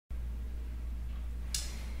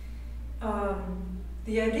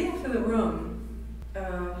The idea for the room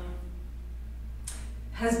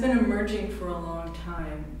has been emerging for a long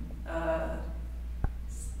time.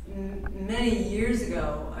 Many years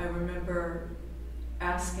ago, I remember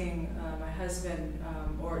asking my husband,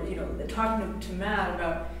 talking to Matt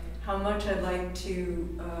about how much I'd like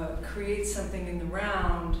to create something in the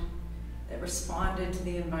round that responded to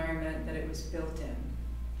the environment that it was built in.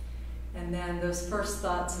 And then those first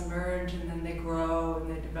thoughts emerge, and then they grow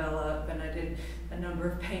and they develop, and I did a number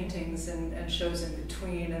of paintings and shows in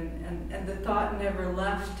between, and the thought never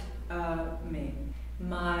left me.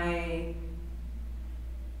 My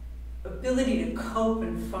ability to cope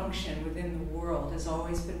and function within the world has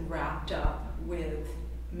always been wrapped up with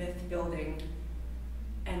myth building,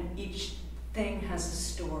 and each thing has a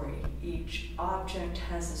story. Each object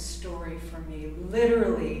has a story for me,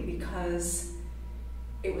 literally, because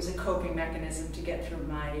it was a coping mechanism to get through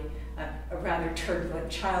my a rather turbulent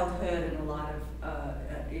childhood, and a lot of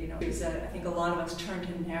I think a lot of us turn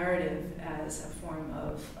to narrative as a form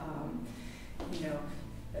of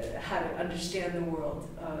how to understand the world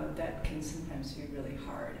that can sometimes be really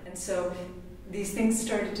hard. And so these things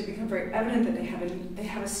started to become very evident that they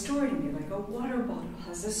have a story to me, like a water bottle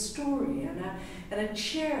has a story, and a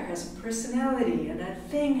chair has a personality, and a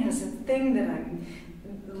thing has a thing that I'm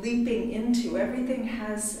leaping into. Everything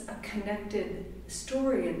has a connected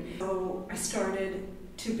story. And so I started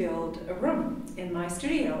to build a room in my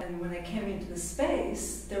studio. And when I came into the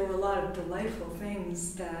space, there were a lot of delightful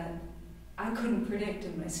things that I couldn't predict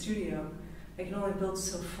in my studio. I can only build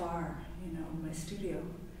so far, in my studio.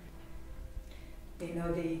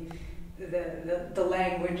 The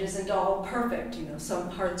language isn't all perfect. Some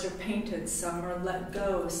parts are painted, some are let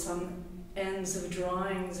go, some ends of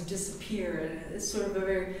drawings disappear, and it's sort of a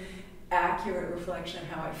very accurate reflection of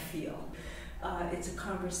how I feel. It's a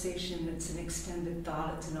conversation, it's an extended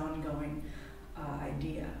thought, it's an ongoing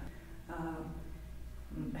idea.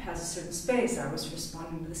 It has a certain space. I was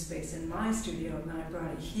responding to the space in my studio, and then I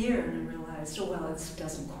brought it here, and I realized, oh well, it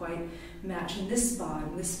doesn't quite match in this spot,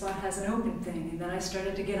 and this spot has an open thing. And then I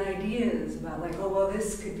started to get ideas about, like, oh well,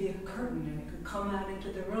 this could be a curtain, and it could come out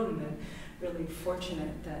into the room. And really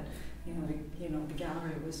fortunate that the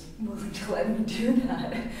gallery was willing to let me do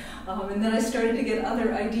that. And then I started to get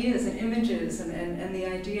other ideas and images, and the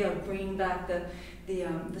idea of bringing back the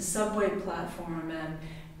subway platform,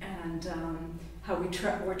 and how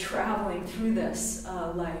we're traveling through this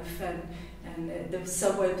life, and the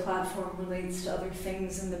subway platform relates to other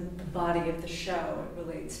things in the body of the show. It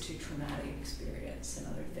relates to traumatic experience and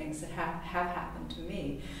other things that have happened to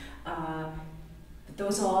me.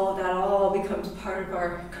 That all becomes part of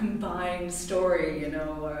our combined story,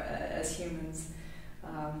 as humans.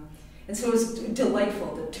 And so it was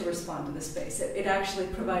delightful to respond to the space. It actually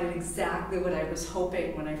provided exactly what I was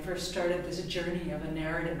hoping when I first started this journey of a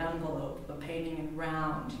narrative envelope, a painting in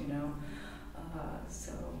round,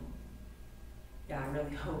 So, yeah, I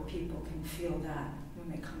really hope people can feel that when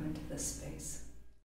they come into this space.